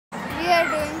are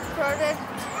doing project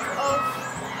of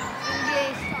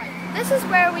English. This is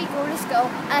where we go to school,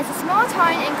 and it's a small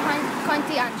town in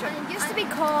County Antrim. It used to be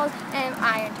called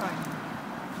Irontown.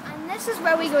 And this is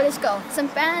where we go to school,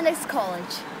 St Benedict's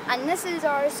College. And this is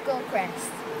our school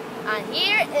crest. And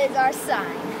here is our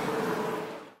sign.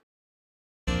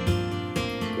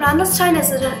 Randalstown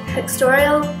is a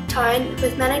historical town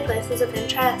with many places of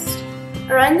interest.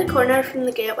 Around the corner from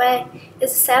the gateway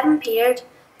is a 7-piered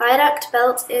viaduct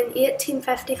built in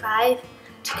 1855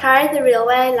 to carry the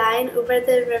railway line over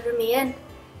the River Main.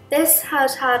 This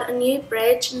has had a new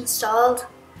bridge installed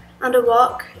and a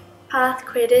walk path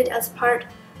created as part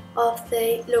of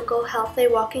the local healthy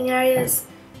walking areas.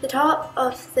 The top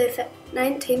of the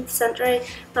 19th century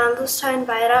Randalstown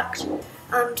Viaduct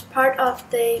and part of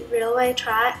the railway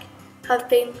track have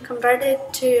been converted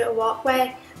to a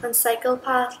walkway and cycle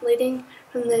path leading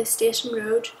from the Station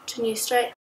Road to New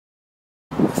Street.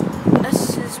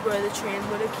 This is where the train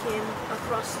would have came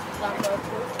across that road,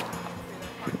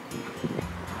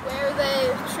 Where the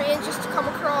trains used to come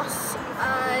across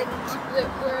and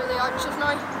where the arch is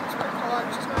now. It's what we call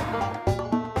arches now.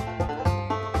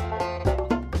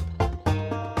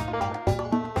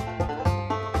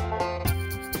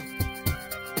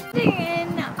 In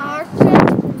Archer,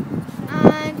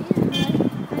 and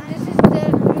this is the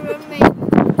river main.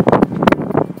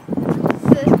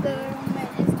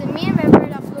 It's the main river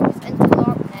that flows into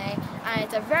Loch Ness, and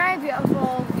it's a very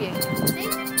beautiful view. See?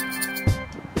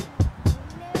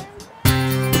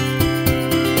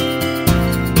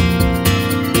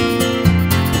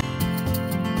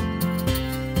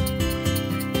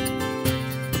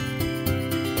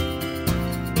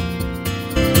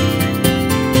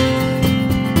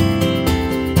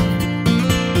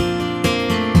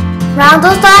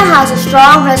 Randalstown has a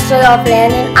strong history of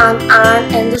mining and iron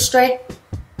industry.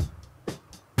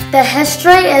 The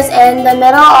history is in the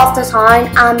middle of the town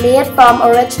and made from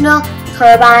original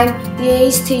turbine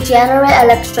used to generate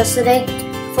electricity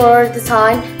for the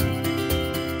town.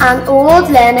 An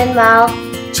old linen mill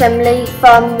chimney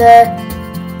from the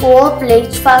old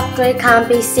bleach factory can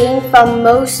be seen from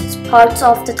most parts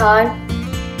of the town.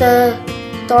 The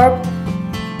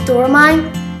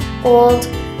Dormine old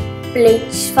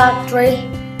bleach factory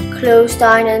closed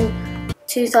down in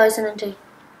 2002.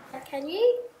 Can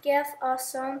you give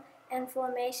us some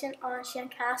information on Shane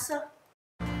Castle?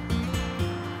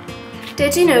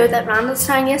 Did you know that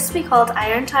Randalstown used to be called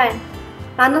Irontown?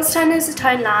 Randalstown is a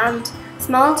townland,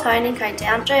 small town in County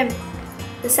Antrim.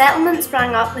 The settlement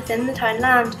sprang up within the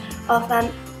townland of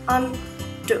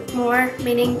Moor,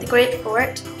 meaning the Great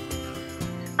Fort,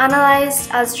 analysed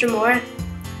as Dromore.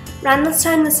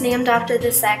 Randalstown was named after the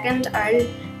 2nd Earl,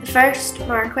 the 1st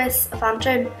Marquess of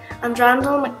Antrim, and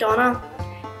Randall MacDonagh,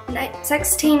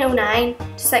 1609 to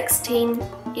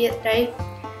 1683,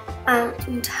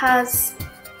 and has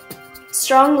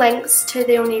strong links to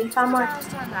the O'Neill family.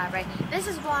 Randalstown Library. This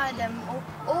is one of the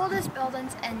oldest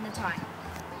buildings in the town.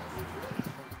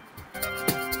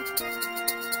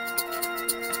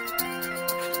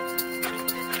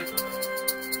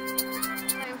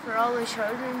 for all the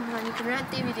children, and you can rent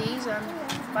DVDs and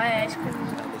buy ice cream,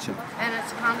 and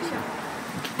it's a candy shop.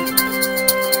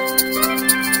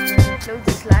 Loads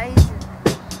of slides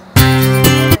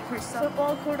and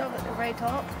football court up at the very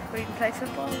top where you can play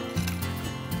football.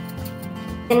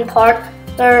 In the park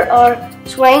there are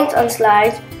swings and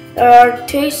slides. There are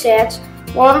 2 sets,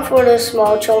 one for the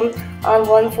small children and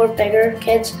one for bigger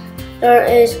kids. There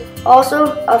is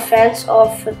also a fence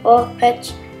of football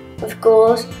pitch with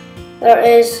goals. There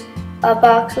is a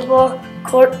basketball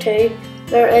court too.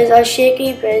 There is a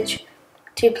shaky bridge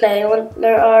to play on.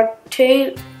 There are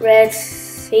 2 red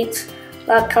seats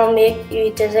that can make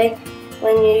you dizzy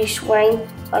when you swing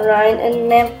around in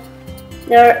them.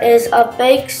 There is a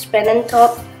big spinning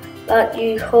top that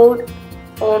you hold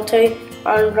onto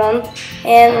and run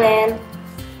and then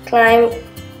climb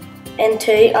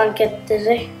into and get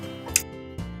dizzy.